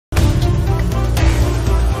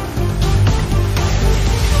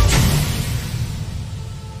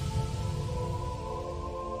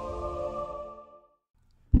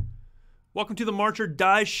Welcome to the March or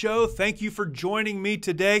Die Show. Thank you for joining me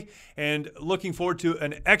today and looking forward to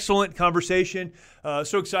an excellent conversation.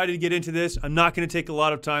 So excited to get into this. I'm not going to take a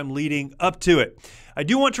lot of time leading up to it. I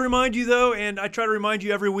do want to remind you though, and I try to remind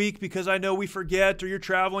you every week because I know we forget, or you're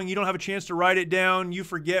traveling, you don't have a chance to write it down, you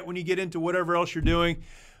forget when you get into whatever else you're doing.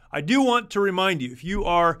 I do want to remind you, if you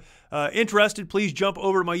are interested, please jump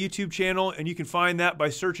over to my YouTube channel, and you can find that by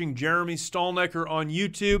searching Jeremy Stallnecker on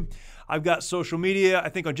YouTube. I've got social media, I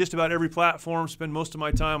think, on just about every platform, spend most of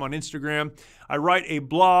my time on Instagram. I write a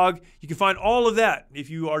blog. You can find all of that if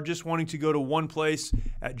you are just wanting to go to one place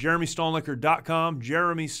at jeremystallnecker.com,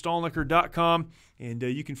 jeremystallnecker.com. And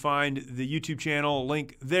you can find the YouTube channel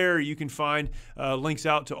link there. You can find links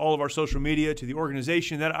out to all of our social media, to the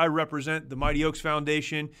organization that I represent, the Mighty Oaks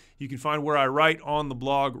Foundation. You can find where I write on the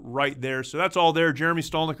blog right there. So that's all there,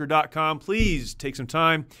 jeremystallnecker.com. Please take some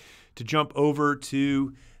time to jump over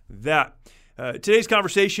to that. Today's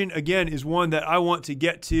conversation, again, is one that I want to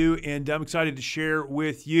get to, and I'm excited to share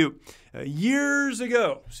with you. Years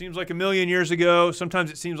ago, seems like a million years ago,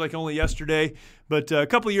 sometimes it seems like only yesterday, but a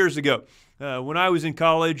couple of years ago, when I was in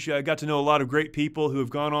college, I got to know a lot of great people who have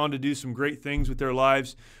gone on to do some great things with their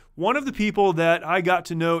lives. One of the people that I got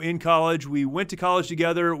to know in college, we went to college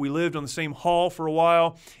together, we lived on the same hall for a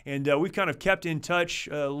while, and we've kind of kept in touch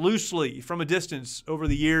loosely from a distance over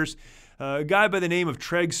the years. A guy by the name of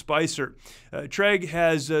Treg Spicer. Treg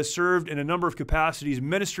has served in a number of capacities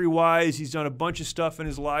ministry-wise. He's done a bunch of stuff in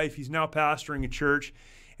his life. He's now pastoring a church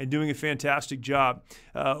and doing a fantastic job.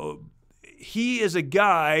 He is a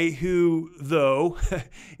guy who, though,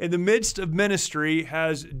 in the midst of ministry,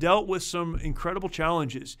 has dealt with some incredible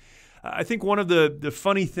challenges. I think one of the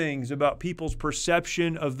funny things about people's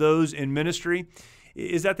perception of those in ministry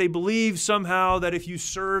is that they believe somehow that if you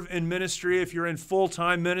serve in ministry, if you're in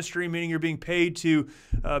full-time ministry, meaning you're being paid to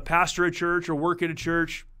pastor a church or work at a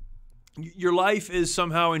church, your life is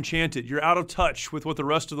somehow enchanted. You're out of touch with what the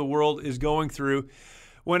rest of the world is going through.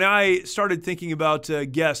 When I started thinking about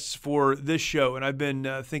guests for this show, and I've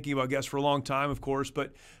been thinking about guests for a long time, of course,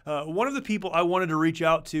 but one of the people I wanted to reach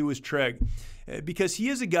out to was Treg, because he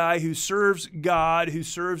is a guy who serves God, who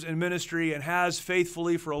serves in ministry and has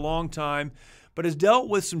faithfully for a long time, but has dealt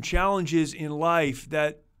with some challenges in life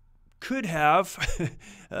that could have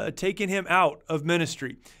taken him out of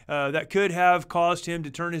ministry, that could have caused him to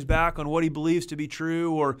turn his back on what he believes to be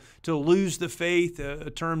true, or to lose the faith, a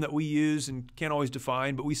term that we use and can't always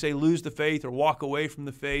define, but we say lose the faith or walk away from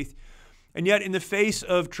the faith. And yet, in the face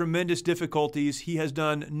of tremendous difficulties, he has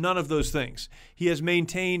done none of those things. He has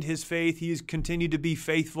maintained his faith. He's continued to be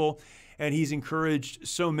faithful, and he's encouraged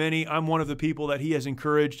so many. I'm one of the people that he has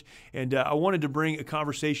encouraged, and I wanted to bring a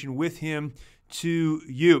conversation with him to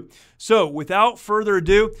you. So without further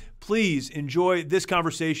ado, please enjoy this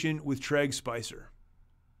conversation with Treg Spicer.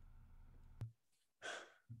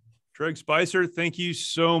 Treg Spicer, thank you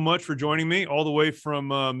so much for joining me all the way from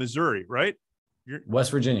Missouri, right? West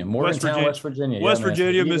Virginia, Morgantown, West Virginia. West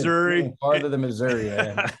Virginia, Missouri. Part of the Missouri.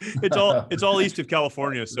 It's all east of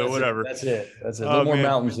California, so whatever. That's it. A little more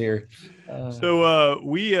mountains here.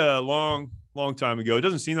 We long time ago. It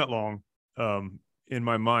doesn't seem that long in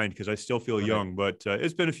my mind because I still feel young, but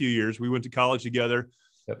it's been a few years. We went to college together,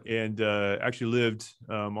 and actually lived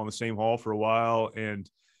on the same hall for a while. And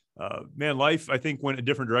man, life I think went a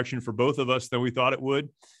different direction for both of us than we thought it would.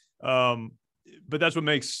 But that's what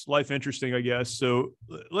makes life interesting, I guess. So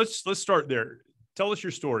let's start there. Tell us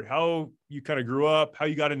your story, how you kind of grew up, how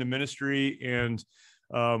you got into ministry, and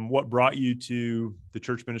what brought you to the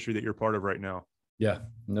church ministry that you're part of right now. Yeah,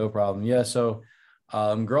 no problem. Yeah. So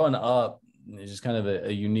growing up, it's just kind of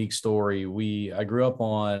a unique story. I grew up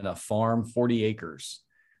on a farm, 40 acres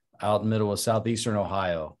out in the middle of southeastern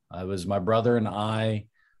Ohio. It was my brother and I.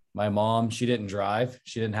 My mom, she didn't drive.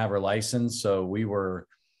 She didn't have her license. So we were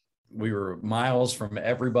miles from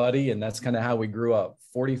everybody, and that's kind of how we grew up.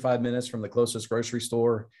 45 minutes from the closest grocery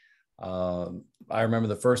store. I remember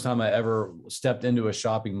the first time I ever stepped into a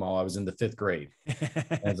shopping mall, I was in the 5th grade.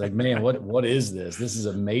 And I was like, man, what is this? This is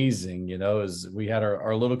amazing. We had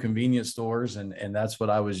our little convenience stores, and that's what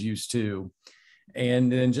I was used to.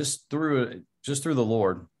 And then just through the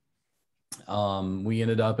Lord, we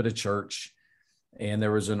ended up at a church. And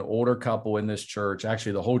there was an older couple in this church.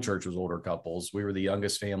 Actually, the whole church was older couples. We were the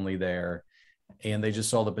youngest family there. And they just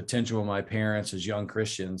saw the potential of my parents as young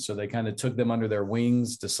Christians. So they kind of took them under their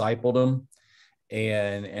wings, discipled them,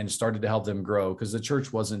 and started to help them grow. Because the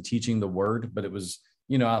church wasn't teaching the word, but it was,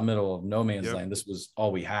 out in the middle of no man's land. This was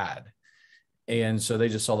all we had. And so they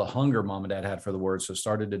just saw the hunger mom and dad had for the word. So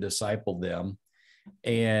started to disciple them.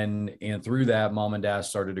 And through that, mom and dad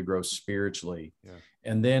started to grow spiritually. Yeah.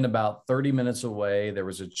 And then about 30 minutes away, there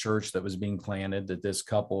was a church that was being planted that this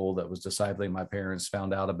couple that was discipling my parents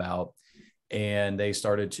found out about. And they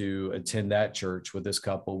started to attend that church with this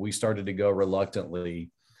couple. We started to go reluctantly.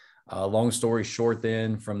 Long story short,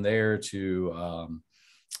 then from there to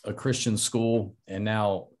a Christian school. And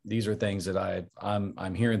now these are things that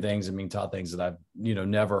I'm hearing things and being taught things that I've,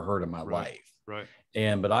 never heard in my life. Right.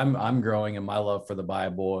 But I'm growing in my love for the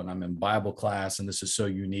Bible, and I'm in Bible class, and this is so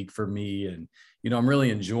unique for me. And, I'm really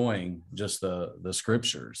enjoying just the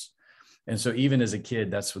scriptures. And so even as a kid,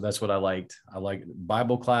 that's what I liked. I liked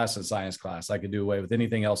Bible class and science class. I could do away with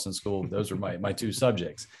anything else in school. Those were my two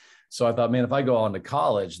subjects. So I thought, man, if I go on to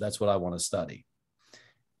college, that's what I want to study.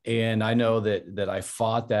 And I know that I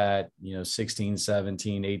fought that, 16,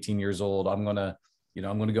 17, 18 years old. I'm going to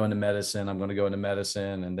go into medicine.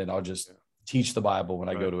 And then I'll just teach the Bible when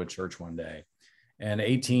I go to a church one day. And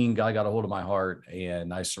 18, God got a hold of my heart,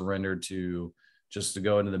 and I surrendered to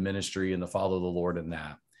go into the ministry and to follow the Lord in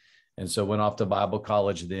that. And so went off to Bible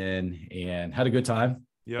college then and had a good time.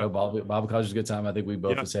 Yeah. Bible college was a good time. I think we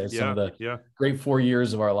both have had some of the great 4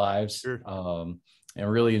 years of our lives. Sure. And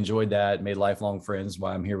really enjoyed that, made lifelong friends,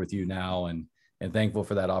 why I'm here with you now, and thankful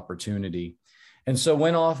for that opportunity. And so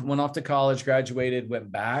went off to college, graduated,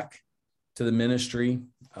 went back to the ministry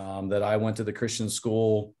that I went to the Christian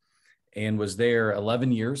school and was there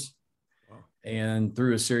 11 years. Wow. And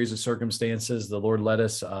through a series of circumstances, the Lord led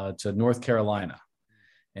us to North Carolina.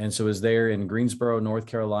 And so I was there in Greensboro, North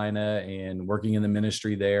Carolina, and working in the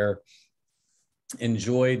ministry there.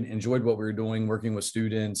 Enjoyed what we were doing, working with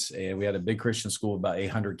students. And we had a big Christian school, about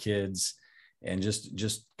 800 kids, and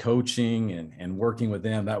just coaching and working with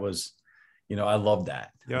them. That was, I loved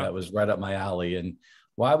that. Yeah. That was right up my alley. And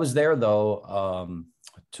while I was there, though,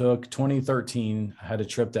 took 2013, I had a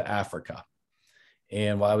trip to Africa.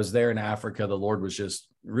 And while I was there in Africa, the Lord was just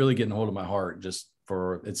really getting a hold of my heart,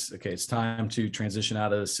 it's time to transition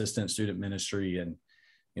out of assistant student ministry. And,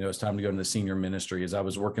 it's time to go into the senior ministry, as I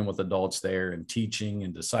was working with adults there and teaching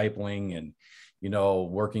and discipling and,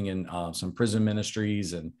 working in some prison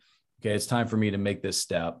ministries. And it's time for me to make this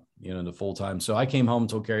step, into full time. So I came home and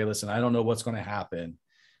told Carrie, listen, I don't know what's going to happen,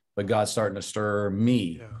 but God's starting to stir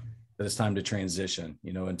me that it's time to transition,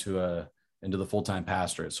 into the full-time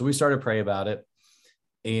pastorate. So we started to pray about it.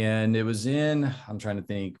 And it was I'm trying to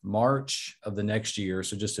think, March of the next year.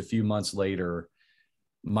 So just a few months later,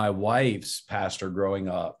 my wife's pastor growing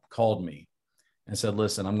up called me and said,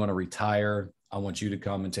 listen, I'm going to retire. I want you to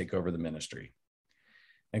come and take over the ministry.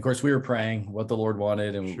 And of course, we were praying what the Lord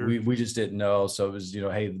wanted, and we just didn't know. So it was,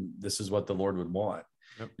 hey, this is what the Lord would want.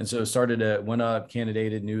 Yep. And so went up,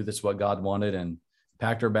 candidated, knew that's what God wanted, and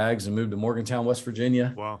packed our bags and moved to Morgantown, West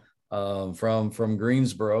Virginia. Wow. From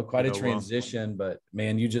Greensboro, quite a transition, but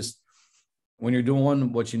man, when you're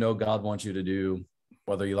doing what God wants you to do,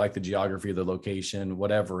 whether you like the geography of the location,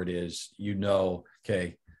 whatever it is,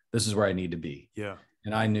 okay, this is where I need to be. Yeah.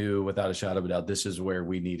 And I knew without a shadow of a doubt, this is where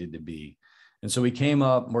we needed to be. And so we came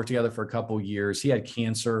up, worked together for a couple of years. He had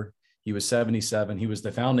cancer. He was 77. He was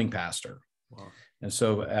the founding pastor. Wow. And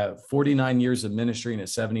so at 49 years of ministry and at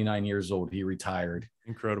 79 years old, he retired.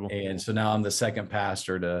 Incredible. And so now I'm the second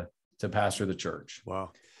pastor to pastor the church.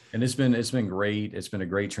 Wow. And it's been great. It's been a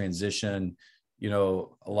great transition. A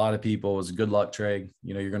lot of people is good luck, Treg.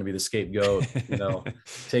 You're going to be the scapegoat,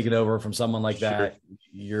 take it over from someone like that.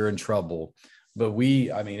 You're in trouble. But we've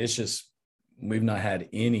not had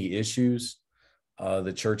any issues.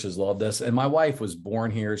 The church has loved us. And my wife was born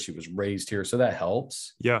here. She was raised here. So that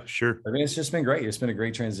helps. Yeah, sure. It's just been great. It's been a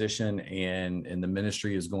great transition, and the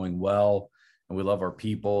ministry is going well. And we love our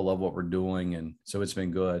people, love what we're doing. And so it's been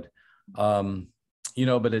good. But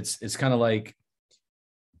it's kind of like,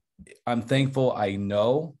 I'm thankful. I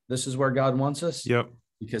know this is where God wants us. Yep.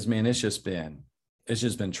 Because man, it's just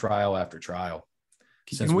been trial after trial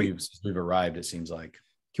since we've arrived, it seems like.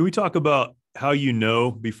 Can we talk about how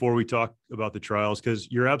before we talk about the trials?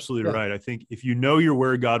 Because you're absolutely right. I think if you're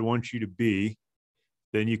where God wants you to be,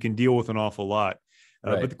 then you can deal with an awful lot.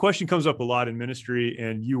 But the question comes up a lot in ministry,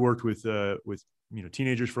 and you worked with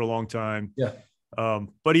teenagers for a long time. Yeah.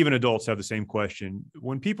 But even adults have the same question.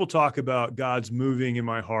 When people talk about God's moving in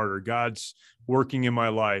my heart, or God's working in my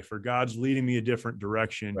life, or God's leading me a different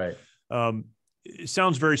direction, it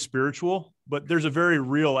sounds very spiritual, but there's a very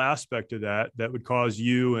real aspect to that would cause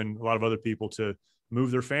you and a lot of other people to move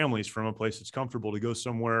their families from a place that's comfortable to go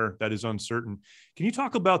somewhere that is uncertain. Can you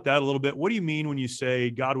talk about that a little bit? What do you mean when you say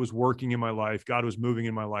God was working in my life, God was moving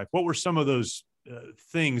in my life? What were some of those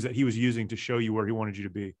things that he was using to show you where he wanted you to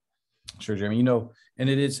be? Sure, Jeremy.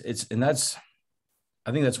 And that's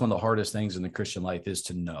I think that's one of the hardest things in the Christian life is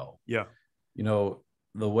to know. Yeah. You know,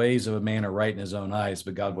 the ways of a man are right in his own eyes,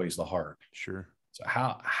 but God weighs the heart. Sure. So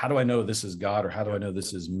how do I know this is God, or how do I know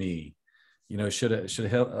this is me? You know, should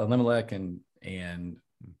Elimelech and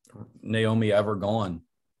Naomi ever gone,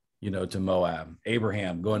 you know, to Moab?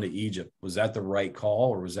 Abraham going to Egypt, was that the right call,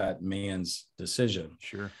 or was that man's decision?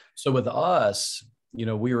 Sure. So with us, you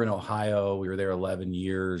know, we were in Ohio, we were there 11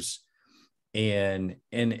 years, and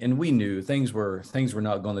we knew things were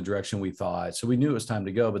not going the direction we thought. So we knew it was time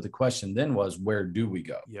to go. But the question then was, where do we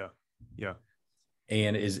go? Yeah. Yeah.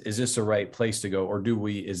 And is this the right place to go, or do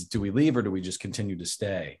we leave, or do we just continue to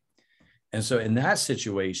stay? And so in that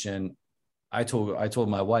situation, I told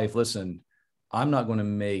my wife, listen, I'm not going to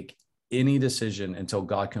make any decision until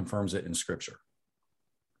God confirms it in Scripture.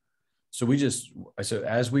 So I said,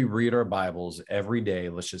 as we read our Bibles every day,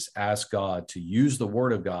 let's just ask God to use the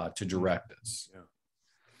Word of God to direct us. Yeah.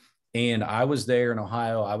 And I was there in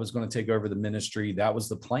Ohio. I was going to take over the ministry. That was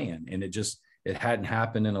the plan. And it hadn't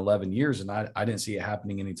happened in 11 years. And I didn't see it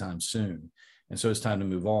happening anytime soon. And so it's time to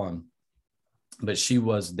move on. But she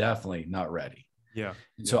was definitely not ready. Yeah.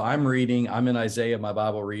 So I'm in Isaiah, my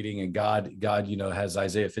Bible reading, and God, you know, has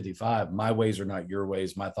Isaiah 55. My ways are not your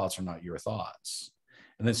ways. My thoughts are not your thoughts.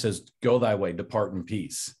 And then it says, go thy way, depart in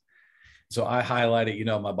peace. So I highlight it, you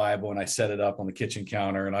know, my Bible, and I set it up on the kitchen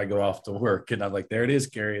counter, and I go off to work, and I'm like, there it is,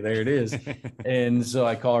 Carrie, there it is. And so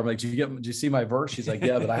I call her, I'm like, did you see my verse? She's like,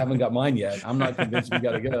 yeah, but I haven't got mine yet. I'm not convinced we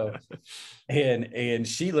got to go. And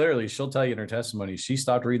she'll tell you in her testimony, she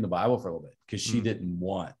stopped reading the Bible for a little bit because she didn't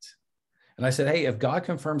want. And I said, hey, if God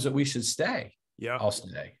confirms that we should stay, I'll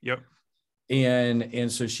stay. Yep.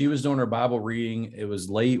 And so she was doing her Bible reading. It was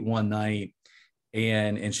late one night,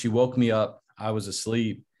 and she woke me up. I was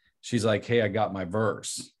asleep. She's like, hey, I got my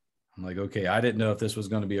verse. I'm like, okay, I didn't know if this was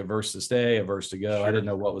going to be a verse to stay, a verse to go. Sure. I didn't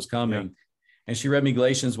know what was coming. Yeah. And she read me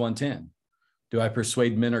Galatians 1:10. Do I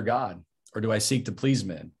persuade men or God, or do I seek to please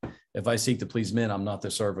men? If I seek to please men, I'm not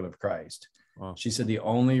the servant of Christ. Wow. She said, the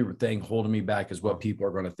only thing holding me back is what people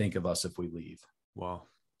are going to think of us if we leave. Wow.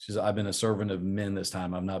 She said, I've been a servant of men this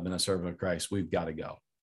time. I've not been a servant of Christ. We've got to go.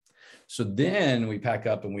 So then we pack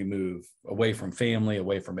up and we move away from family,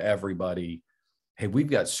 away from everybody. Hey, we've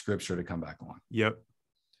got Scripture to come back on. Yep.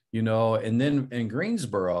 You know, and then in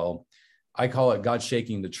Greensboro, I call it God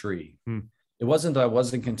shaking the tree. It wasn't that I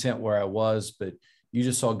wasn't content where I was, but you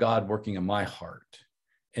just saw God working in my heart.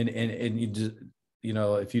 And you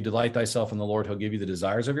know, if you delight thyself in the Lord, he'll give you the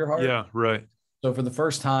desires of your heart. Yeah, right. So for the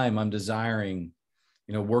first time, I'm desiring,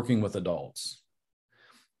 you know, working with adults.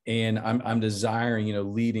 And I'm desiring, you know,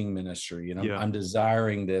 leading ministry. And I'm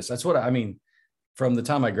desiring this. That's what I mean. From the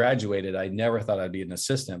time I graduated, I never thought I'd be an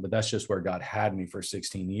assistant, but that's just where God had me for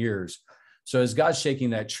 16 years. So as God's shaking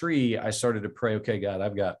that tree, I started to pray, okay, God,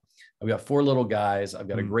 I've got 4 little guys. I've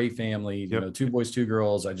got a great family, you know, 2 boys, 2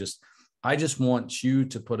 girls. I just want you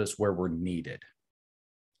to put us where we're needed.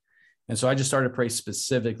 And so I just started to pray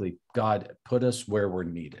specifically, God, put us where we're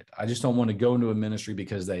needed. I just don't want to go into a ministry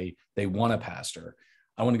because they want a pastor.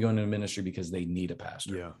 I want to go into a ministry because they need a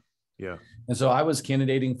pastor. Yeah. Yeah. And so I was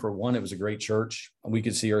candidating for one. It was a great church. We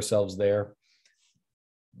could see ourselves there.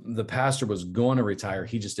 The pastor was going to retire.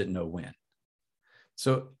 He just didn't know when.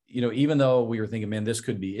 So, you know, even though we were thinking, man, this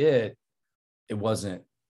could be it, it wasn't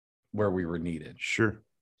where we were needed. Sure.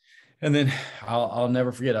 And then I'll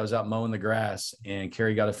never forget, I was out mowing the grass, and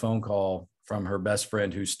Carrie got a phone call from her best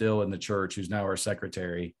friend who's still in the church, who's now our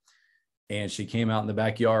secretary. And she came out in the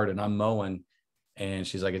backyard, and I'm mowing, and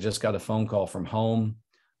she's like, I just got a phone call from home.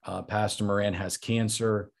 Pastor Moran has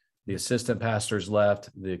cancer. The assistant pastor's left.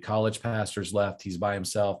 The college pastor's left. He's by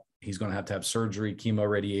himself. He's going to have surgery, chemo,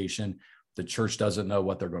 radiation. The church doesn't know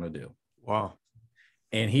what they're going to do. Wow.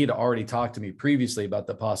 And he had already talked to me previously about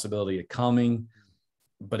the possibility of coming.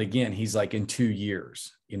 But again, he's like, in 2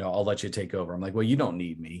 years, you know, I'll let you take over. I'm like, well, you don't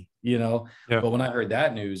need me, you know. Yeah. But when I heard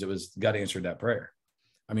that news, it was God answered that prayer.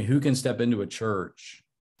 I mean, who can step into a church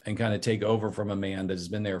and kind of take over from a man that has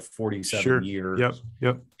been there 47 years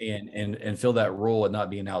and fill that role and not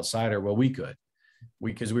be an outsider? Well, we could,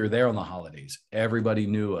 because we were there on the holidays. Everybody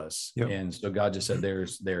knew us. And so God just said, there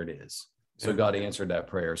it is. So God answered that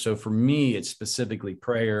prayer. So for me, it's specifically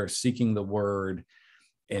prayer, seeking the word,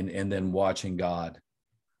 and then watching God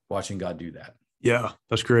do that. Yeah,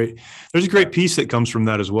 that's great. There's a great peace that comes from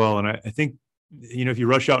that as well. And I think, you know, if you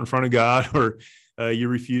rush out in front of God, or you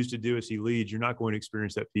refuse to do as he leads, you're not going to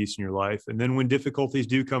experience that peace in your life. And then when difficulties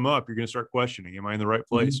do come up, you're going to start questioning, am I in the right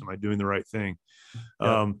place? Am I doing the right thing?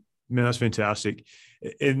 Man, that's fantastic.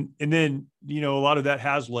 And then, you know, a lot of that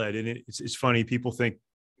has led, and it's funny. People think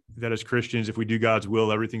that as Christians, if we do God's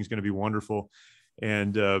will, everything's going to be wonderful.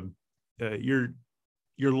 And you're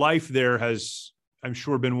your life there has, I'm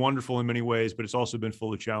sure, been wonderful in many ways, but it's also been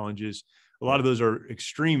full of challenges. A lot of those are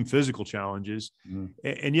extreme physical challenges.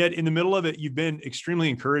 And yet in the middle of it, you've been extremely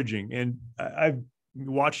encouraging. And I've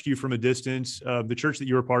watched you from a distance. The church that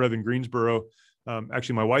you were part of in Greensboro,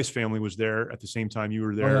 actually my wife's family was there at the same time you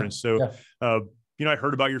were there. And so, I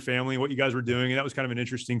heard about your family and what you guys were doing. And that was kind of an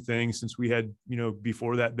interesting thing since we had,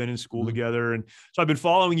 before that been in school together. And so I've been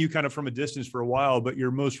following you kind of from a distance for a while, but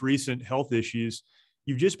your most recent health issues,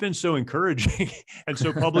 you've just been so encouraging and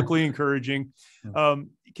so publicly encouraging.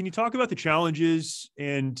 Can you talk about the challenges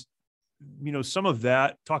and, some of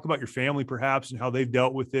that, talk about your family perhaps and how they've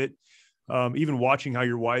dealt with it? Even watching how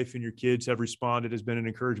your wife and your kids have responded has been an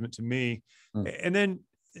encouragement to me. And then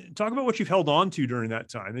talk about what you've held on to during that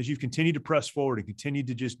time as you've continued to press forward and continued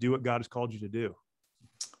to just do what God has called you to do.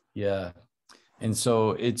 Yeah. And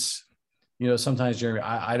so it's, sometimes, Jeremy,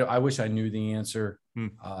 I wish I knew the answer.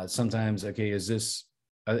 Sometimes, is this,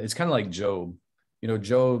 it's kind of like Job.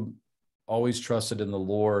 Job always trusted in the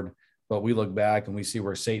Lord, but we look back and we see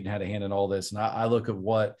where Satan had a hand in all this. And I look at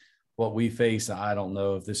what we face, and I don't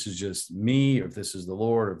know if this is just me or if this is the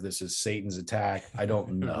Lord or if this is Satan's attack. I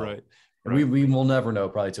don't know. Right. We will never know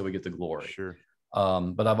probably till we get the glory. Sure.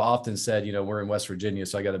 But I've often said, we're in West Virginia,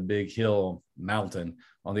 so I got a big hill mountain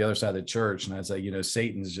on the other side of the church. And I say,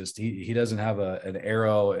 Satan's just, he doesn't have an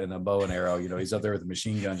arrow and a bow and arrow, he's up there with a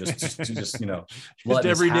machine gun, just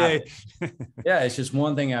every day. Yeah. It's just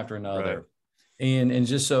one thing after another. Right. And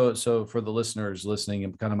just so for the listeners listening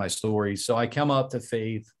and kind of my story. So I come up to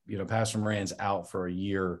faith, Pastor Moran's out for a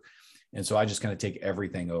year. And so I just kind of take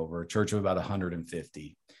everything over, a church of about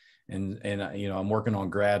 150. And I'm working on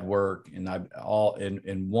grad work, and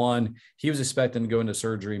he was expecting to go into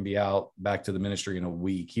surgery and be out back to the ministry in a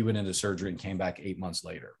week. He went into surgery and came back 8 months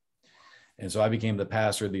later. And so I became the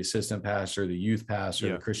pastor, the assistant pastor, the youth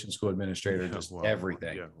pastor, the Christian school administrator,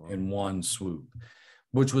 everything in one swoop,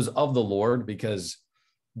 which was of the Lord, because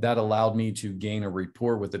that allowed me to gain a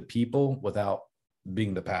rapport with the people without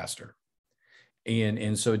being the pastor.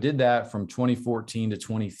 And so I did that from 2014 to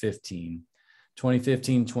 2015.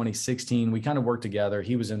 2015, 2016, we kind of worked together.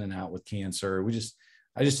 He was in and out with cancer.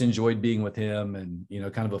 I just enjoyed being with him, and,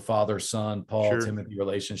 kind of a father-son, Timothy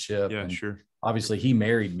relationship. Yeah, and sure. Obviously he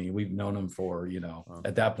married me. We've known him for,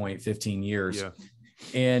 at that point, 15 years. Yeah.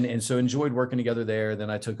 And so enjoyed working together there. Then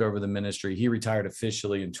I took over the ministry. He retired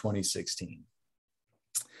officially in 2016.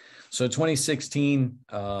 So 2016,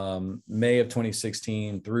 May of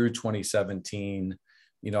 2016 through 2017,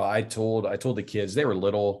 I told the kids, they were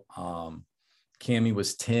little. Cammie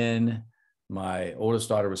was 10. My oldest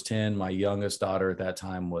daughter was 10. My youngest daughter at that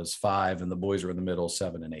time was 5. And the boys were in the middle,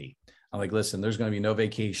 7 and 8. I'm like, listen, there's going to be no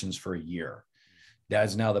vacations for a year.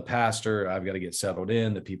 Dad's now the pastor. I've got to get settled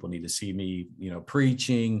in. The people need to see me,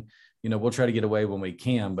 preaching. We'll try to get away when we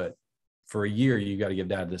can. But for a year, you got to give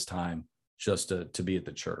Dad this time just to be at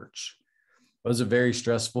the church. It was a very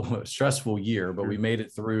stressful year, but we made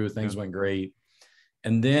it through. Things went great.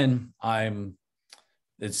 And then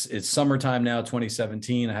it's summertime now,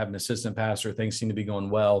 2017. I have an assistant pastor. Things seem to be going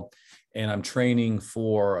well. And I'm training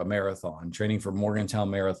for a marathon, training for Morgantown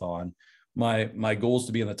Marathon. My goal is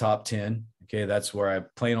to be in the top 10. Okay. That's where I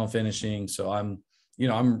plan on finishing. So I'm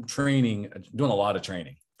training, doing a lot of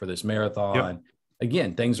training for this marathon. Yep.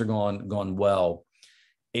 Again, things are going well.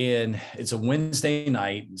 And it's a Wednesday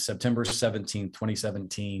night, September 17th,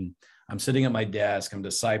 2017. I'm sitting at my desk. I'm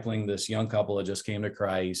discipling this young couple that just came to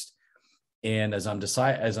Christ. And as I'm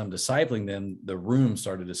discipling them, the room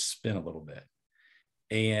started to spin a little bit.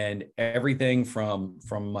 And everything from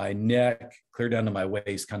my neck clear down to my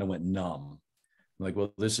waist kind of went numb. I'm like,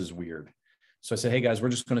 well, this is weird. So I said, hey guys, we're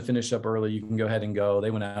just going to finish up early. You can go ahead and go.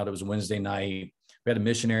 They went out. It was a Wednesday night. We had a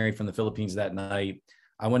missionary from the Philippines that night.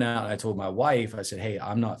 I went out and I told my wife, I said, hey,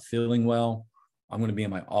 I'm not feeling well. I'm going to be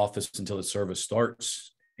in my office until the service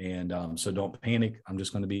starts. And so don't panic. I'm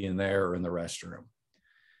just going to be in there or in the restroom.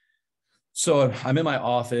 So I'm in my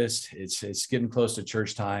office. It's getting close to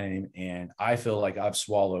church time. And I feel like I've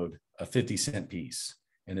swallowed a 50-cent piece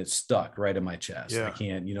and it's stuck right in my chest. Yeah. I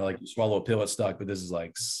can't, like you swallow a pill, it's stuck, but this is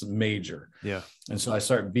like major. Yeah. And so I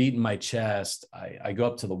start beating my chest. I go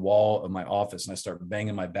up to the wall of my office and I start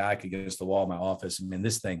banging my back against the wall of my office. And man,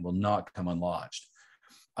 this thing will not come unlodged.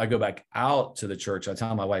 I go back out to the church. I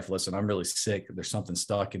tell my wife, listen, I'm really sick. There's something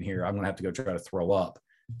stuck in here. I'm going to have to go try to throw up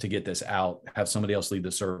to get this out, have somebody else lead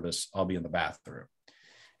the service. I'll be in the bathroom.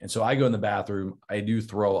 And so I go in the bathroom, I do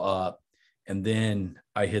throw up, and then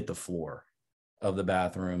I hit the floor of the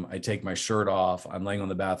bathroom. I take my shirt off. I'm laying on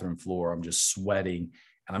the bathroom floor. I'm just sweating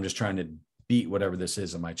and I'm just trying to beat whatever this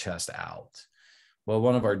is in my chest out. Well,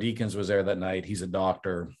 one of our deacons was there that night. He's a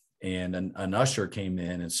doctor. and an usher came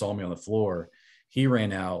in and saw me on the floor. He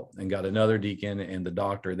ran out and got another deacon and the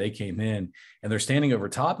doctor. They came in and they're standing over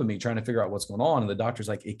top of me trying to figure out what's going on. And the doctor's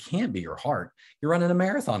like, it can't be your heart. You're running a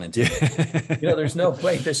marathon in 2 days. There's no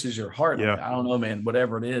way this is your heart. Yeah. Like, I don't know, man,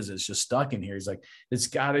 whatever it is, it's just stuck in here. He's like, it's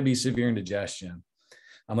got to be severe indigestion.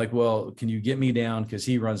 I'm like, well, can you get me down? Because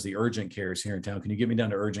he runs the urgent cares here in town. Can you get me down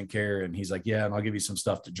to urgent care? And he's like, yeah, and I'll give you some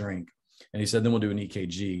stuff to drink. And he said, then we'll do an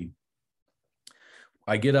EKG.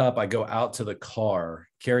 I get up, I go out to the car.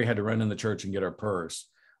 Carrie had to run in the church and get her purse.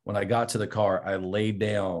 When I got to the car, I laid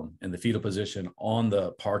down in the fetal position on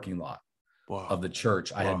the parking lot of the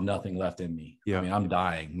church. I had nothing left in me. Yeah. I mean, I'm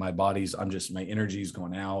dying. My energy's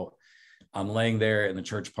going out. I'm laying there in the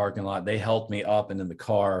church parking lot. They helped me up and in the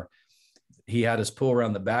car. He had us pull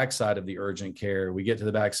around the backside of the urgent care. We get to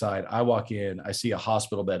the backside. I walk in, I see a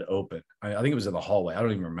hospital bed open. I think it was in the hallway. I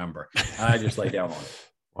don't even remember. I just lay down on it.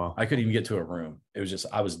 Wow. I couldn't even get to a room. It was just,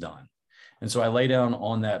 I was done. And so I lay down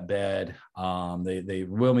on that bed. They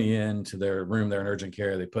wheel me into their room there in urgent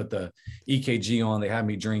care. They put the EKG on, they had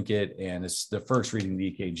me drink it. And it's the first reading of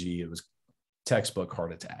the EKG. It was textbook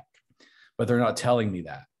heart attack, but they're not telling me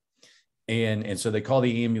that. And so they call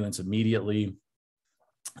the ambulance immediately.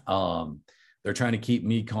 They're trying to keep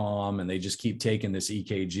me calm and they just keep taking this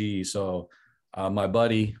EKG. So my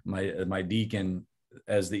buddy, my deacon,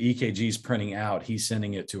 as the EKG is printing out, he's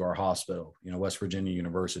sending it to our hospital, West Virginia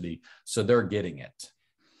University. So they're getting it.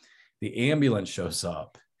 The ambulance shows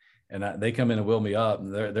up and they come in and wheel me up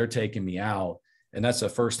and they're taking me out. And that's the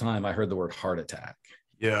first time I heard the word heart attack.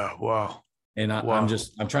 Yeah. Wow. And I'm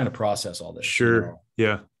trying to process all this. Sure.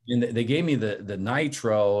 Yeah. And they gave me the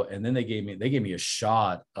nitro, and then they gave me a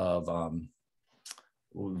shot of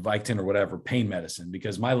Vicodin or whatever pain medicine,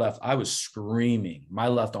 because I was screaming. My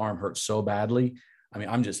left arm hurt so badly. I mean,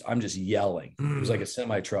 I'm just yelling. It was like a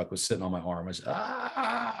semi truck was sitting on my arm. It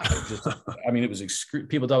was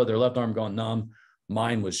people thought with their left arm going numb.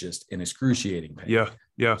 Mine was just in excruciating pain. Yeah.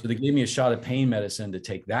 Yeah. So they gave me a shot of pain medicine to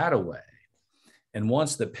take that away. And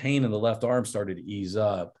once the pain in the left arm started to ease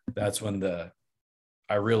up, that's when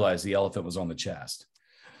I realized the elephant was on the chest,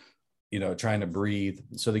 trying to breathe.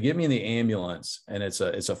 So they get me in the ambulance, and it's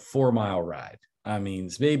a 4-mile ride. I mean,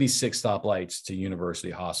 it's maybe 6 stoplights to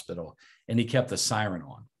University Hospital, and he kept the siren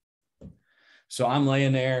on. So I'm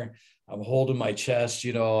laying there, I'm holding my chest,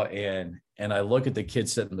 and I look at the kid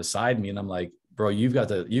sitting beside me, and I'm like, bro, you've got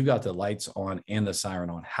the lights on and the siren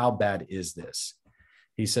on. How bad is this?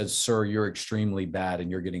 He said, sir, you're extremely bad,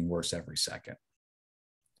 and you're getting worse every second.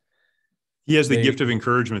 He has the gift of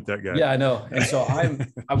encouragement, that guy. Yeah, I know. And so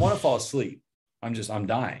I want to fall asleep. I'm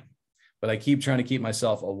dying, but I keep trying to keep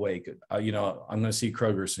myself awake. I'm going to see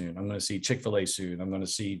Kroger soon. I'm going to see Chick-fil-A soon. I'm going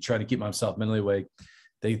to try to keep myself mentally awake.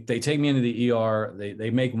 They take me into the ER. They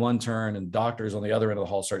make one turn, and doctors on the other end of the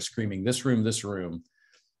hall start screaming, this room, this room.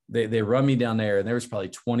 They run me down there, and there was probably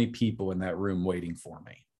 20 people in that room waiting for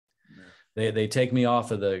me. Yeah. They take me off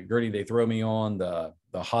of the gurney. They throw me on the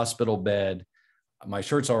hospital bed. My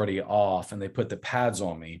shirt's already off, and they put the pads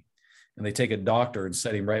on me, and they take a doctor and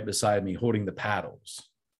set him right beside me holding the paddles.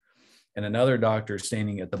 And another doctor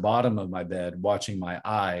standing at the bottom of my bed watching my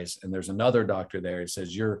eyes. And there's another doctor there. He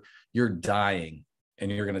says, you're dying,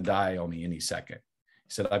 and you're going to die on me any second. He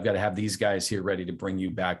said, I've got to have these guys here ready to bring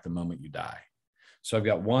you back the moment you die. So I've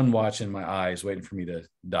got one watching my eyes, waiting for me to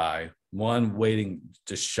die, one waiting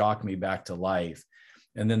to shock me back to life.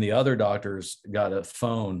 And then the other doctor's got a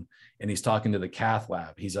phone, and he's talking to the cath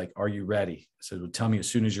lab. He's like, are you ready? I said, well, tell me as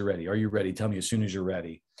soon as you're ready. Are you ready? Tell me as soon as you're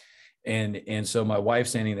ready. And so my wife's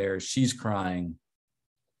standing there, she's crying,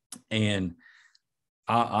 and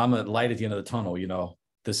I'm a light at the end of the tunnel.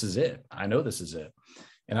 This is it. I know this is it.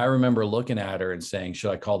 And I remember looking at her and saying,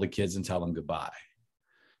 should I call the kids and tell them goodbye?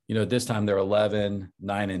 At this time they're 11,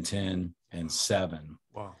 9 and 10 and 7.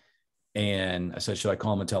 Wow. And I said, should I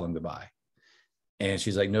call them and tell them goodbye? And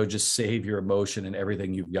she's like, no, just save your emotion and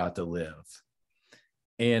everything you've got to live.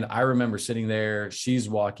 And I remember sitting there, she's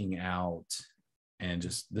walking out, and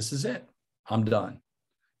just, this is it. I'm done.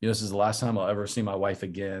 This is the last time I'll ever see my wife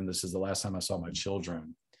again. This is the last time I saw my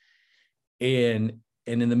children. And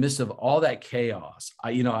in the midst of all that chaos,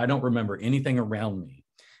 I don't remember anything around me.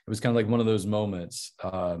 It was kind of like one of those moments.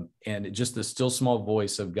 And just the still small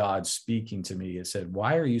voice of God speaking to me. It said,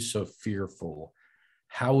 why are you so fearful?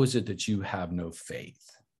 How is it that you have no faith?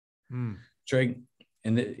 Treg,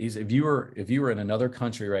 and if you were in another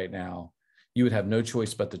country right now, you would have no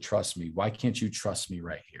choice but to trust me. Why can't you trust me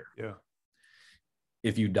right here? Yeah.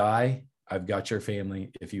 If you die, I've got your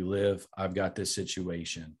family. If you live, I've got this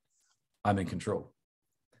situation. I'm in control.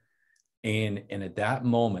 And at that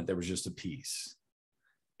moment, there was just a peace.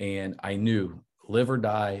 And I knew live or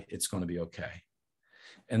die, it's going to be okay.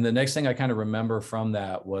 And the next thing I kind of remember from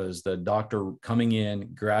that was the doctor coming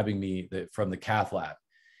in, grabbing me from the cath lab.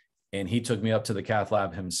 And he took me up to the cath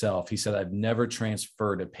lab himself. He said, I've never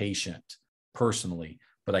transferred a patient personally,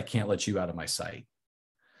 but I can't let you out of my sight.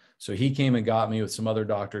 So he came and got me with some other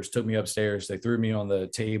doctors, took me upstairs. They threw me on the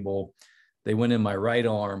table. They went in my right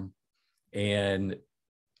arm, and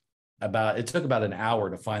it took about an hour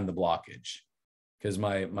to find the blockage because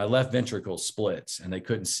my left ventricle splits and they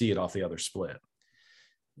couldn't see it off the other split.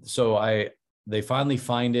 So they finally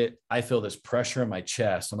find it. I feel this pressure in my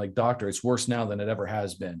chest. I'm like, doctor, it's worse now than it ever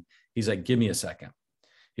has been. He's like, give me a second.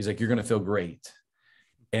 He's like, you're going to feel great.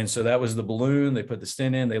 And so that was the balloon. They put the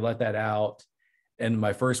stent in, they let that out. And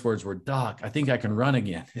my first words were, Doc, I think I can run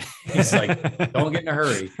again. He's like, don't get in a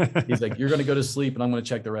hurry. He's like, you're going to go to sleep and I'm going to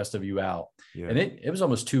check the rest of you out. Yeah. And it was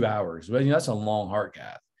almost 2 hours. Well, that's a long heart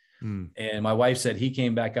cath. And my wife said he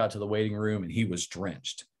came back out to the waiting room and he was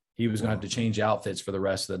drenched. He was going to have to change outfits for the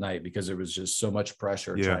rest of the night because there was just so much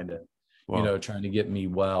pressure trying to get me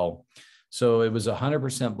well. So it was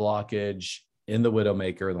 100% blockage in the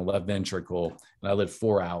widowmaker in the left ventricle. And I lived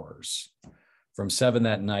 4 hours. From 7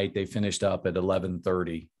 that night, they finished up at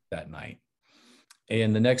 11:30 that night.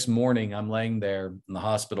 And the next morning, I'm laying there in the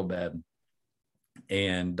hospital bed,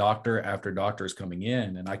 and doctor after doctor is coming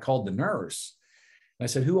in. And I called the nurse. And I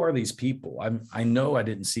said, who are these people? I know I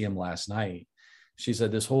didn't see them last night. She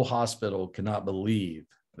said, this whole hospital cannot believe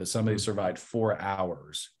that somebody survived 4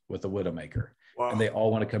 hours with a widowmaker. Wow. And they all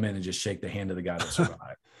want to come in and just shake the hand of the guy that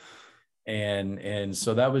survived. and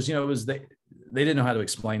so that was, they didn't know how to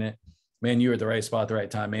explain it. Man, you were at the right spot at the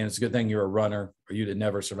right time, man. It's a good thing you're a runner or you'd have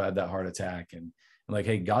never survived that heart attack. And I'm like,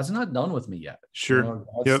 hey, God's not done with me yet. Sure.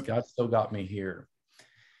 God still got me here.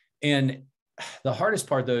 And the hardest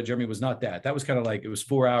part though, Jeremy, was not that. That was kind of like, it was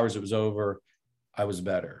 4 hours, it was over. I was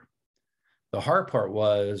better. The hard part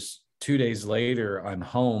was 2 days later, I'm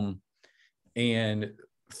home, and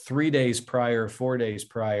 4 days prior,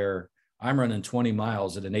 I'm running 20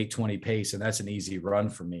 miles at an 8:20 pace. And that's an easy run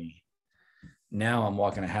for me. Now I'm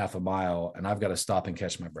walking a half a mile and I've got to stop and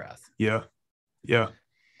catch my breath. Yeah. Yeah.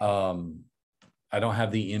 I don't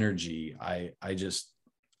have the energy. I'm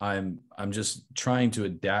just trying to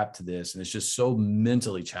adapt to this. And it's just so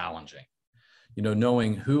mentally challenging,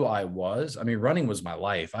 knowing who I was. I mean, running was my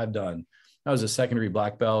life. I was a secondary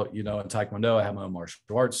black belt, in Taekwondo. I had my own martial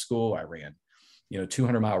arts school. I ran,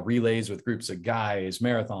 200-mile relays with groups of guys,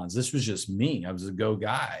 marathons. This was just me. I was a go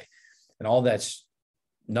guy, and all that's,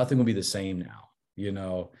 nothing will be the same now,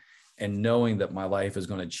 and knowing that my life is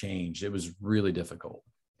going to change, it was really difficult.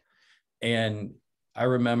 And I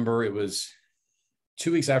remember it was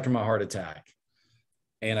 2 weeks after my heart attack.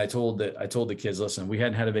 And I told the kids, listen, we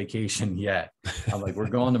hadn't had a vacation yet. I'm like, we're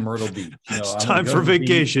going to Myrtle Beach. It's time for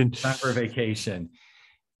vacation. Time for vacation.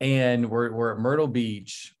 And we're at Myrtle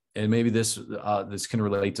Beach. And maybe this can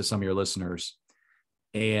relate to some of your listeners.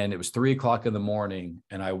 And it was 3 o'clock in the morning,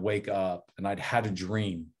 and I wake up and I'd had a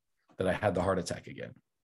dream that I had the heart attack again.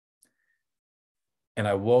 And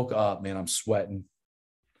I woke up, man, I'm sweating.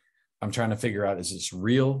 I'm trying to figure out, is this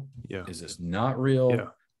real? Yeah. Is this not real? Yeah.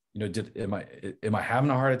 Am I having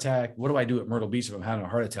a heart attack? What do I do at Myrtle Beach if I'm having a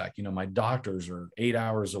heart attack? My doctors are 8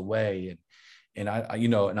 hours away, and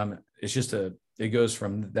it's just it goes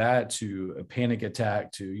from that to a panic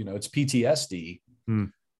attack to, it's PTSD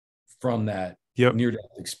from that near-death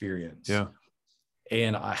experience. Yeah.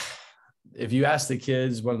 And if you ask the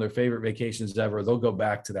kids one of their favorite vacations ever, they'll go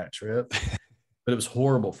back to that trip. But it was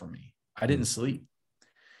horrible for me. I didn't sleep.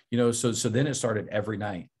 So then it started every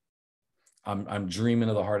night. I'm dreaming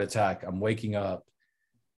of the heart attack. I'm waking up,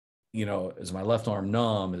 is my left arm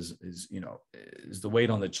numb, is the weight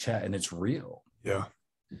on the chest, and it's real. Yeah.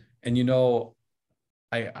 And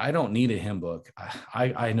I don't need a hymn book.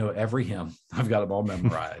 I know every hymn. I've got them all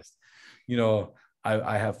memorized.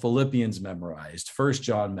 I have Philippians memorized, 1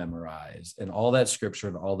 John memorized, and all that scripture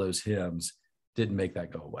and all those hymns didn't make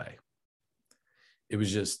that go away. It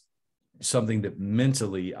was just something that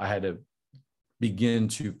mentally I had to begin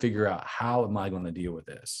to figure out, how am I going to deal with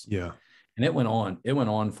this? Yeah. And it went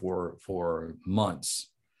on for months.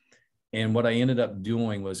 And what I ended up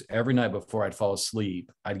doing was every night before I'd fall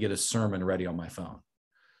asleep, I'd get a sermon ready on my phone.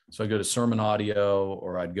 So I'd go to Sermon Audio,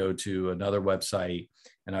 or I'd go to another website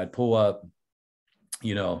and I'd pull up,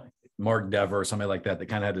 Mark Dever or somebody like that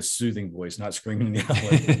kind of had a soothing voice, not screaming and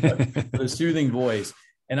yelling, but a soothing voice.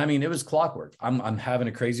 And I mean, it was clockwork. I'm having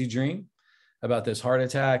a crazy dream about this heart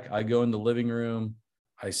attack. I go in the living room,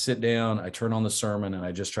 I sit down, I turn on the sermon, and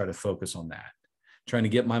I just try to focus on that, trying to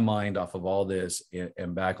get my mind off of all this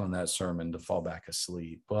and back on that sermon to fall back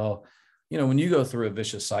asleep. Well, when you go through a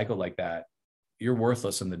vicious cycle like that, you're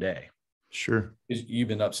worthless in the day. Sure. You've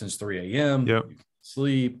been up since 3 a.m. Yep. You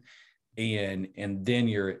sleep, and then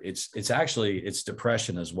it's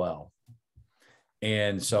depression as well.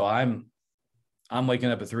 And so I'm waking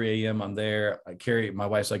up at 3 a.m. I'm there. My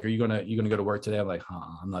wife's like, are you gonna go to work today? I'm like,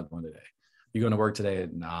 I'm not going today. You going to work today?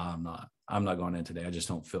 Nah, I'm not. I'm not going in today. I just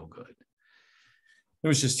don't feel good. It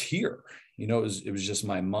was just here, it was just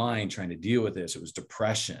my mind trying to deal with this. It was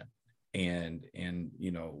depression and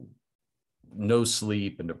no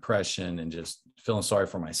sleep and depression and just feeling sorry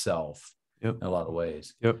for myself in a lot of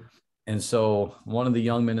ways. Yep. And so one of the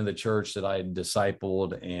young men in the church that I had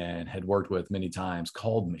discipled and had worked with many times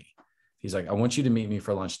called me. He's like, I want you to meet me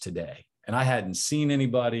for lunch today. And I hadn't seen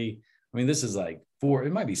anybody. I mean, this is like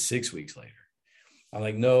it might be 6 weeks later. I'm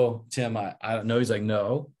like, no, Tim, I don't know. He's like,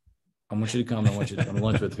 no, I want you to come. I want you to come to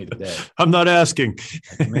lunch with me today. I'm not asking.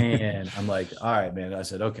 Man, I'm like, all right, man. I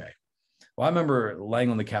said, okay. Well, I remember laying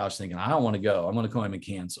on the couch thinking, I don't want to go. I'm going to call him and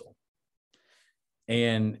cancel.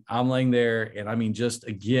 And I'm laying there. And I mean, just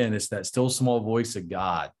again, it's that still small voice of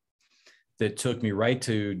God that took me right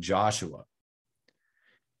to Joshua.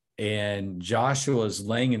 And Joshua's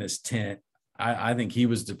laying in his tent. I think he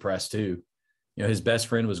was depressed too. His best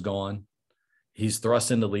friend was gone. He's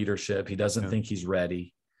thrust into leadership. He doesn't think he's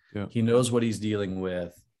ready. Yeah. He knows what he's dealing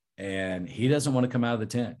with. And he doesn't want to come out of the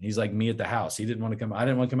tent. He's like me at the house. He didn't want to come. I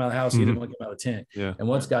didn't want to come out of the house. He didn't want to come out of the tent. Yeah. And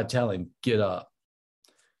what's God telling him? Get up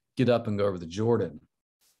and go over the Jordan.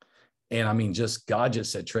 And I mean, God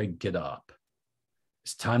just said, Trey, get up.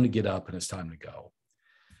 It's time to get up and it's time to go.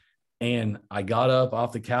 And I got up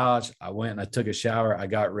off the couch. I went and I took a shower. I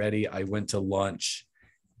got ready. I went to lunch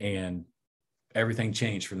and everything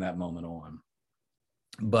changed from that moment on.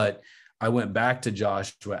 But I went back to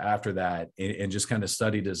Joshua after that and just kind of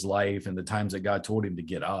studied his life and the times that God told him to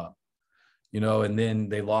get up, and then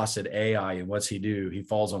they lost at Ai. And what's he do? He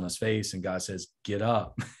falls on his face and God says, get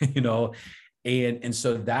up, and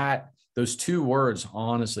so those two words,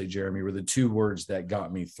 honestly, Jeremy, were the two words that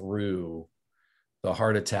got me through the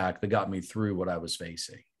heart attack, that got me through what I was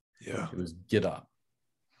facing. Yeah. It was get up.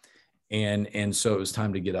 And so it was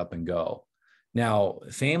time to get up and go. Now,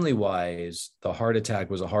 family-wise, the heart attack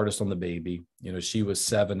was the hardest on the baby. She was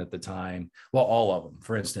 7 at the time. Well, all of them.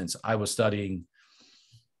 For instance, I was studying,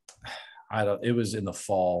 it was in the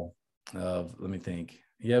fall of, let me think.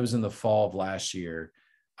 Yeah, it was in the fall of last year.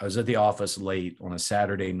 I was at the office late on a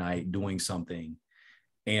Saturday night doing something.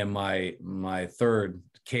 And my third,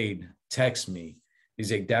 Cade, texts me. He's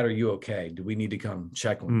like, Dad, are you okay? Do we need to come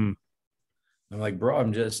check on you? I'm like, bro,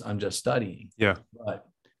 I'm just studying. Yeah. But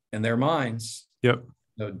in their minds, yep.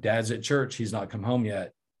 Dad's at church. He's not come home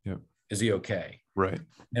yet. Yep. Is he okay? Right.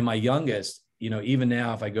 And my youngest, even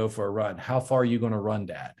now, if I go for a run, how far are you going to run,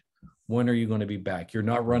 Dad? When are you going to be back? You're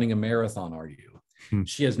not running a marathon, are you?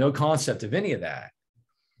 She has no concept of any of that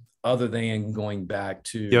other than going back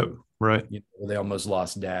to, yep. Right. They almost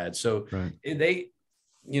lost Dad. So right.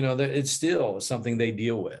 It's still something they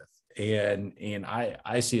deal with. And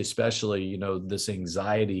I see especially, this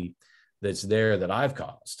anxiety that's there that I've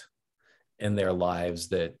caused in their lives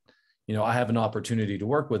that, I have an opportunity to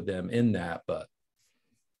work with them in that. But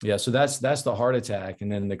yeah, so that's the heart attack.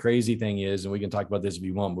 And then the crazy thing is, and we can talk about this if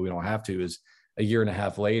you want, but we don't have to, is a year and a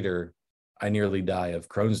half later, I nearly die of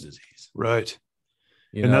Crohn's disease. Right.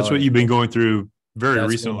 That's what you've been going through very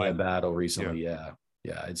recently. My battle recently. Yeah.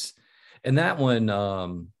 And that one,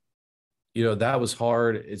 that was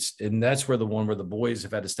hard. And that's where the boys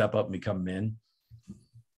have had to step up and become men.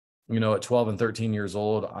 At 12 and 13 years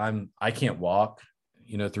old, I can't walk,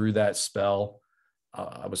 through that spell.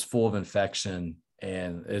 I was full of infection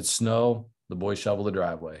and it's snow. The boys shovel the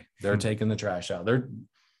driveway. They're taking the trash out. It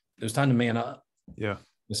was time to man up. Yeah.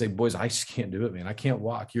 They say, boys, I just can't do it, man. I can't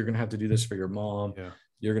walk. You're going to have to do this for your mom. Yeah.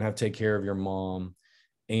 You're going to have to take care of your mom.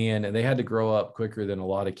 And they had to grow up quicker than a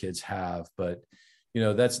lot of kids have. But,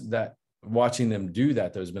 that watching them do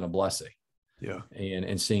that, there's been a blessing. Yeah.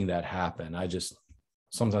 And seeing that happen,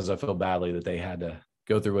 sometimes I feel badly that they had to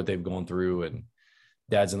go through what they've gone through. And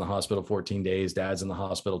Dad's in the hospital 14 days. Dad's in the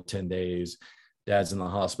hospital 10 days. Dad's in the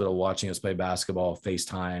hospital watching us play basketball,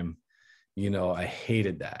 FaceTime. I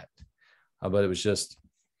hated that. But it was just,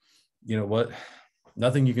 what,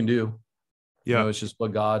 nothing you can do. Yeah. It's just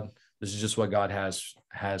this is just what God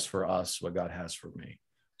has for us, what God has for me.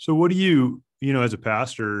 So what do you, as a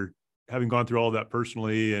pastor, having gone through all of that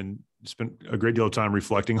personally and spent a great deal of time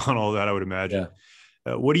reflecting on all of that, I would imagine.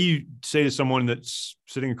 Yeah. What do you say to someone that's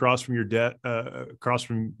sitting across from your desk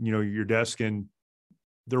and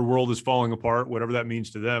their world is falling apart, whatever that means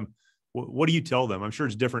to them? What do you tell them? I'm sure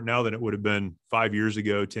it's different now than it would have been 5 years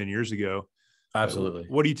ago, 10 years ago. Absolutely.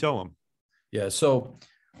 What do you tell them? Yeah. So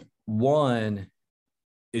one,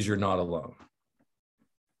 is you're not alone.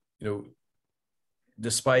 You know,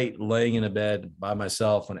 despite laying in a bed by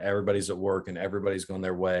myself when everybody's at work and everybody's going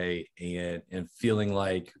their way, and feeling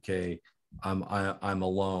like, okay, I'm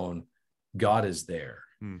alone, God is there.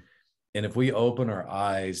 And if we open our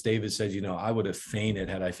eyes, David said, I would have fainted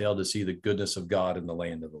had I failed to see the goodness of God in the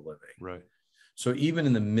land of the living. Right. So even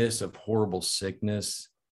in the midst of horrible sickness,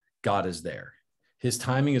 God is there. His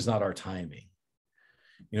timing is not our timing.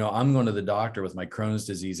 I'm going to the doctor with my Crohn's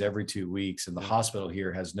disease every 2 weeks, and the hospital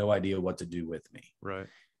here has no idea what to do with me. Right.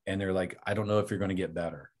 And they're like, I don't know if you're going to get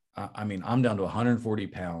better. I'm down to 140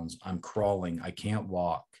 pounds. I'm crawling. I can't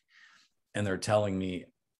walk. And they're telling me,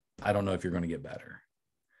 I don't know if you're going to get better.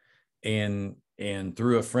 And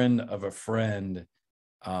through a friend of a friend,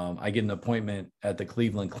 I get an appointment at the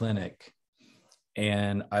Cleveland Clinic,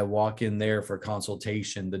 and I walk in there for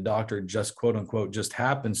consultation. The doctor just, quote unquote, just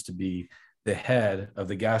happens to be the head of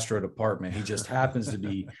the gastro department. He just happens to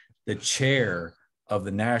be the chair of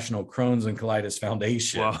the National Crohn's and Colitis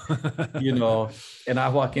Foundation. Wow. And I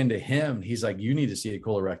walk into him. He's like, you need to see a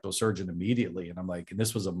colorectal surgeon immediately. And I'm like, and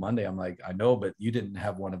this was a Monday. I'm like, I know, but you didn't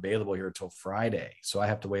have one available here until Friday. So I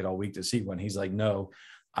have to wait all week to see one. He's like, no,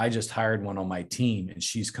 I just hired one on my team and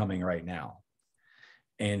she's coming right now.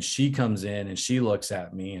 And she comes in and she looks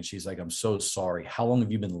at me and she's like, I'm so sorry. How long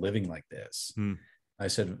have you been living like this? I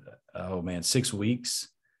said, oh man, 6 weeks.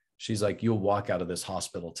 She's like, you'll walk out of this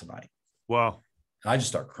hospital tonight. Wow. And I just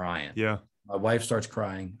start crying. Yeah. My wife starts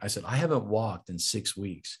crying. I said, I haven't walked in 6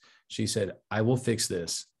 weeks. She said, I will fix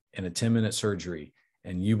this in a 10-minute surgery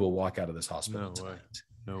and you will walk out of this hospital tonight.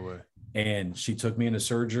 No way. And she took me into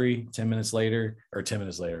surgery 10 minutes later,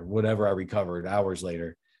 whatever, I recovered, hours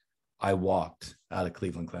later, I walked out of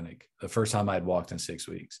Cleveland Clinic. The first time I had walked in 6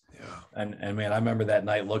 weeks. Yeah. And man, I remember that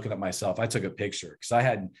night looking at myself. I took a picture because I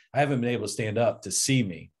haven't been able to stand up to see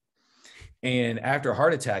me. And after a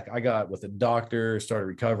heart attack, I got with a doctor, started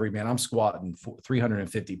recovery. Man, I'm squatting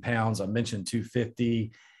 350 pounds. I mentioned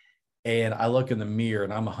 250. And I look in the mirror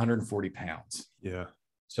and I'm 140 pounds. Yeah.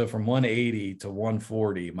 So from 180 to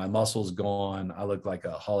 140, my muscles gone. I look like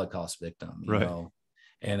a Holocaust victim, you know?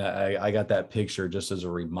 And I got that picture just as a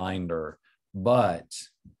reminder, but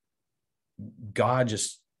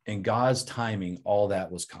in God's timing, all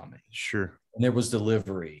that was coming. Sure. And there was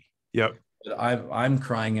delivery. Yep. But I'm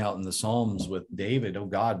crying out in the Psalms with David, oh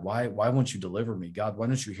God, why won't you deliver me? God, why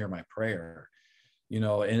don't you hear my prayer?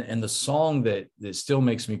 And the song that still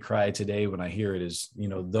makes me cry today when I hear it is,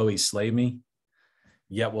 though he slay me,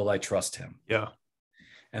 yet will I trust him. Yeah.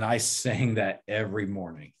 And I sang that every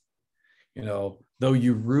morning. Though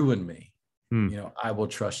you ruin me, I will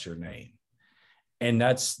trust your name. And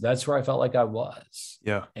that's where I felt like I was.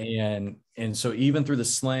 Yeah. And so even through the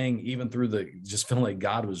slaying, even through the just feeling like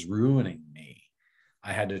God was ruining me,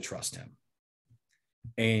 I had to trust him.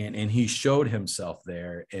 And he showed himself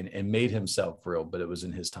there and made himself real, but it was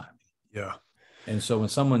in his timing. Yeah. And so when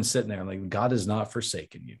someone's sitting there, I'm like, God has not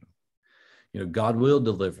forsaken you. God will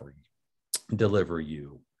deliver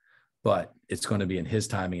you. But it's going to be in his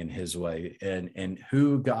timing and his way, and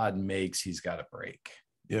who God makes, he's got to break.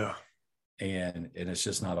 Yeah. And it's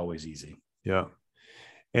just not always easy. Yeah.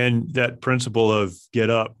 And that principle of get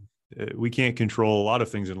up, we can't control a lot of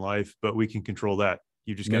things in life, but we can control that.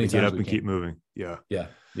 You just got to get up and keep moving. Yeah. Yeah.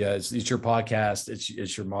 Yeah. It's your podcast.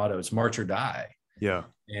 It's your motto. It's march or die. Yeah.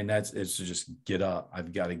 And it's to just get up.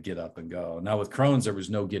 I've got to get up and go. Now with Crohn's, there was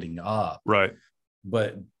no getting up. Right.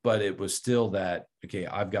 But it was still that, okay,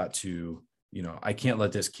 I've got to, I can't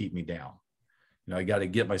let this keep me down. I got to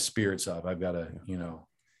get my spirits up. I've got to,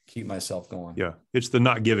 keep myself going. Yeah. It's the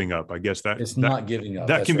not giving up. I guess not giving up.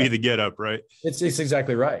 That can be the get up, right? It's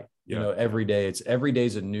exactly right. Yeah. Every day's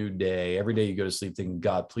a new day. Every day you go to sleep thinking,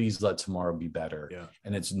 God, please let tomorrow be better. Yeah.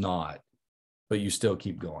 And it's not, but you still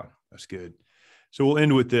keep going. That's good. So we'll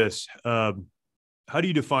end with this. How do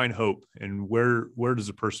you define hope, and where does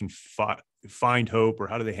a person find hope, or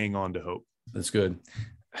how do they hang on to hope? That's good.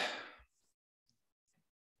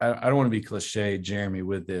 I don't want to be cliche, Jeremy,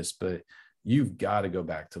 with this, but you've got to go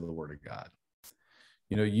back to the Word of God.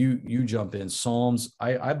 You jump in Psalms.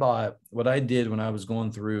 I bought what I did when I was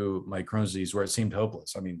going through my Crohn's disease, where it seemed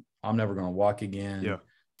hopeless. I mean, I'm never going to walk again. Yeah.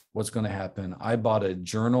 What's going to happen? I bought a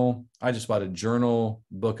journal. I just bought a journal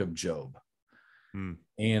book of Job.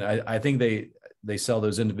 And I think they sell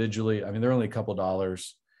those individually. I mean, they're only a couple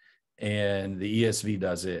dollars, and the ESV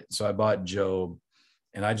does it. So I bought Job,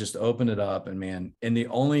 and I just opened it up, and man, and the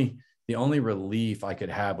only relief I could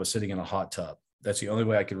have was sitting in a hot tub. That's the only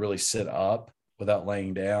way I could really sit up without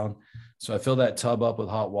laying down. So I filled that tub up with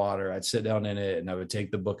hot water. I'd sit down in it, and I would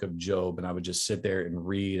take the book of Job, and I would just sit there and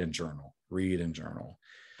read and journal.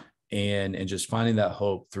 and just finding that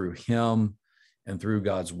hope through him and through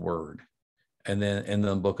God's word. And then in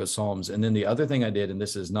the book of Psalms. And then the other thing I did, and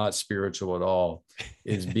this is not spiritual at all,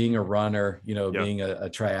 is being a runner, being a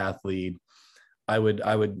triathlete. I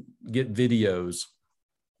would get videos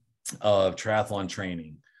of triathlon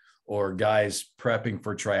training or guys prepping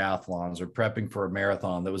for triathlons or prepping for a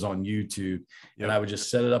marathon that was on YouTube. Yep. And I would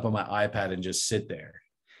just set it up on my iPad and just sit there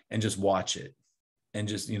and just watch it. And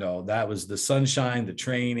just, that was the sunshine, the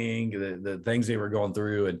training, the things they were going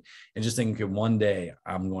through, and just thinking, one day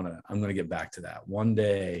I'm going to get back to that. One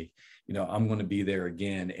day, I'm going to be there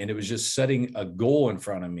again. And it was just setting a goal in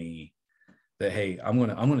front of me that, hey, I'm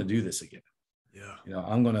going to do this again. Yeah.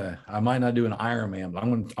 I might not do an Ironman, but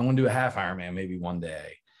I'm going to do a half Ironman maybe one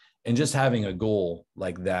day. And just having a goal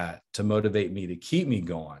like that to motivate me, to keep me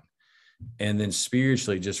going. And then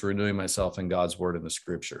spiritually, just renewing myself in God's word and the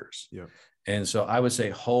scriptures. Yeah. And so I would say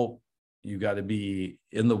hope, you got to be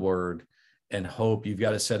in the word, and hope, you've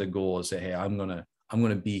got to set a goal and say, hey, I'm going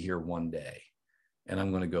to be here one day, and I'm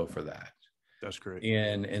going to go for that. That's great.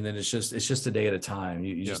 And then it's just a day at a time.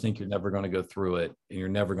 You just think you're never going to go through it, and you're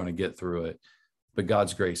never going to get through it, but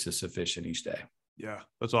God's grace is sufficient each day. Yeah,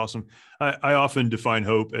 that's awesome. I often define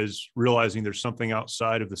hope as realizing there's something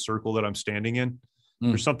outside of the circle that I'm standing in.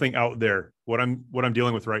 There's something out there. What I'm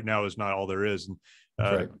dealing with right now is not all there is. And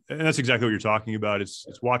that's exactly what you're talking about. It's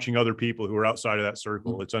watching other people who are outside of that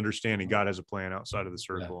circle. It's understanding God has a plan outside of the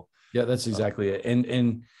circle. Yeah, that's exactly it.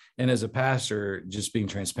 And as a pastor, just being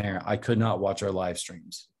transparent, I could not watch our live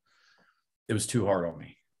streams. It was too hard on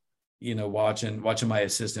me, watching my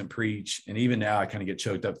assistant preach. And even now I kind of get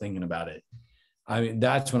choked up thinking about it. I mean,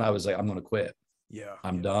 that's when I was like, I'm going to quit. Yeah.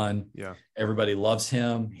 I'm done. Yeah. Everybody loves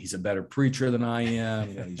him. He's a better preacher than I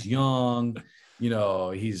am. He's young.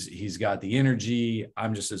 He's got the energy.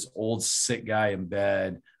 I'm just this old sick guy in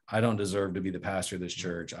bed. I don't deserve to be the pastor of this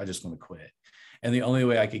church. I just want to quit. And the only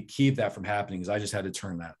way I could keep that from happening is I just had to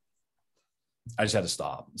turn that. I just had to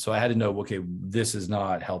stop. So I had to know, okay, this is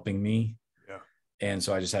not helping me. Yeah. And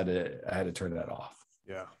so I had to turn that off.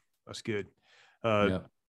 Yeah. That's good.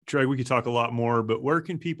 Treg, we could talk a lot more, but where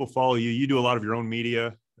can people follow you? You do a lot of your own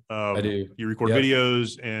media. I do. You record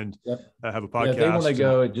videos and have a podcast. Yeah, if they want to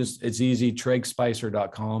go, it's easy,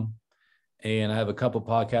 tregspicer.com. And I have a couple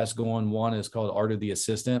podcasts going. One is called Art of the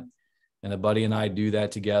Assistant, and a buddy and I do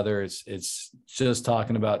that together. It's just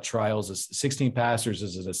talking about trials. 16 pastors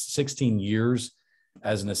is 16 years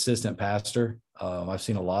as an assistant pastor. I've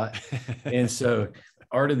seen a lot. And so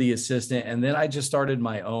Art of the Assistant. And then I just started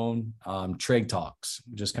my own Treg Talks,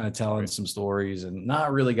 just kind of telling some stories, and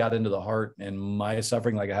not really got into the heart and my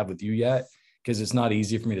suffering like I have with you yet, because it's not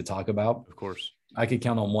easy for me to talk about. Of course. I could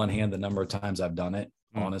count on one hand the number of times I've done it,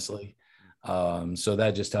 honestly. So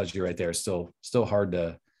that just tells you right there, it's still hard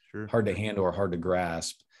to handle or hard to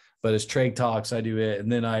grasp. But it's Treg Talks, I do it.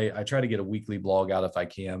 And then I try to get a weekly blog out if I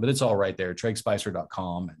can, but it's all right there,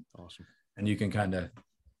 tregspicer.com. Awesome. And you can kind of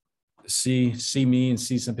see me and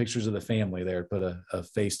see some pictures of the family there, put a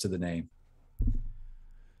face to the name.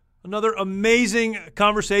 Another amazing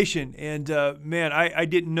conversation. And man, I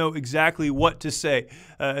didn't know exactly what to say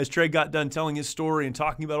as Treg got done telling his story and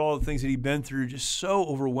talking about all the things that he'd been through. Just so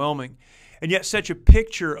overwhelming. And yet such a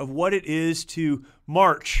picture of what it is to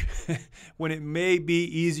march when it may be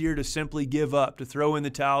easier to simply give up, to throw in the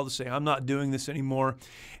towel, to say, I'm not doing this anymore.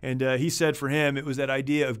 And he said for him, it was that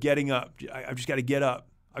idea of getting up. I've just got to get up.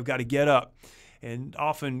 I've got to get up. And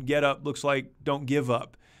often get up looks like don't give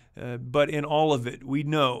up. But in all of it, we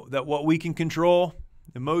know that what we can control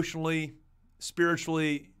emotionally,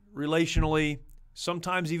 spiritually, relationally,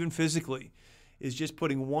 sometimes even physically, is just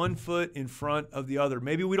putting one foot in front of the other.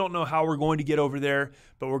 Maybe we don't know how we're going to get over there,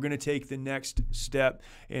 but we're going to take the next step.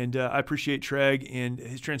 And I appreciate Treg and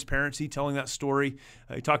his transparency telling that story.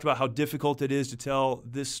 He talked about how difficult it is to tell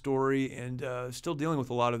this story, and still dealing with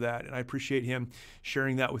a lot of that. And I appreciate him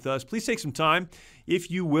sharing that with us. Please take some time, if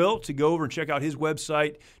you will, to go over and check out his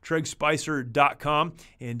website, tregspicer.com,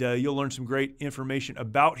 and you'll learn some great information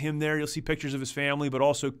about him there. You'll see pictures of his family, but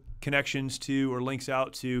also connections to or links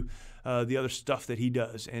out to the other stuff that he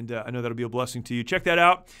does. And I know that'll be a blessing to you. Check that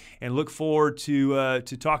out, and look forward to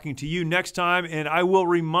talking to you next time. And I will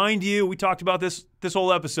remind you, we talked about this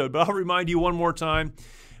whole episode, but I'll remind you one more time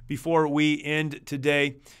before we end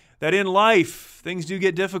today, that in life, things do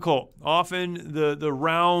get difficult. Often the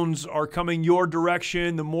rounds are coming your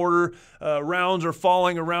direction. The mortar rounds are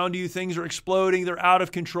falling around you. Things are exploding. They're out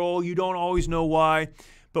of control. You don't always know why.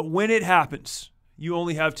 But when it happens, you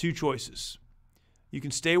only have two choices. You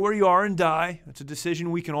can stay where you are and die. That's a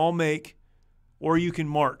decision we can all make. Or you can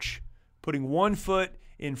march, putting one foot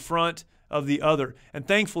in front of the other. And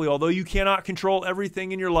thankfully, although you cannot control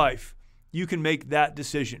everything in your life, you can make that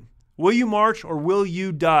decision. Will you march or will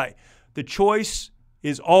you die? The choice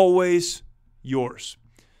is always yours.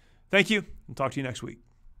 Thank you. I'll talk to you next week.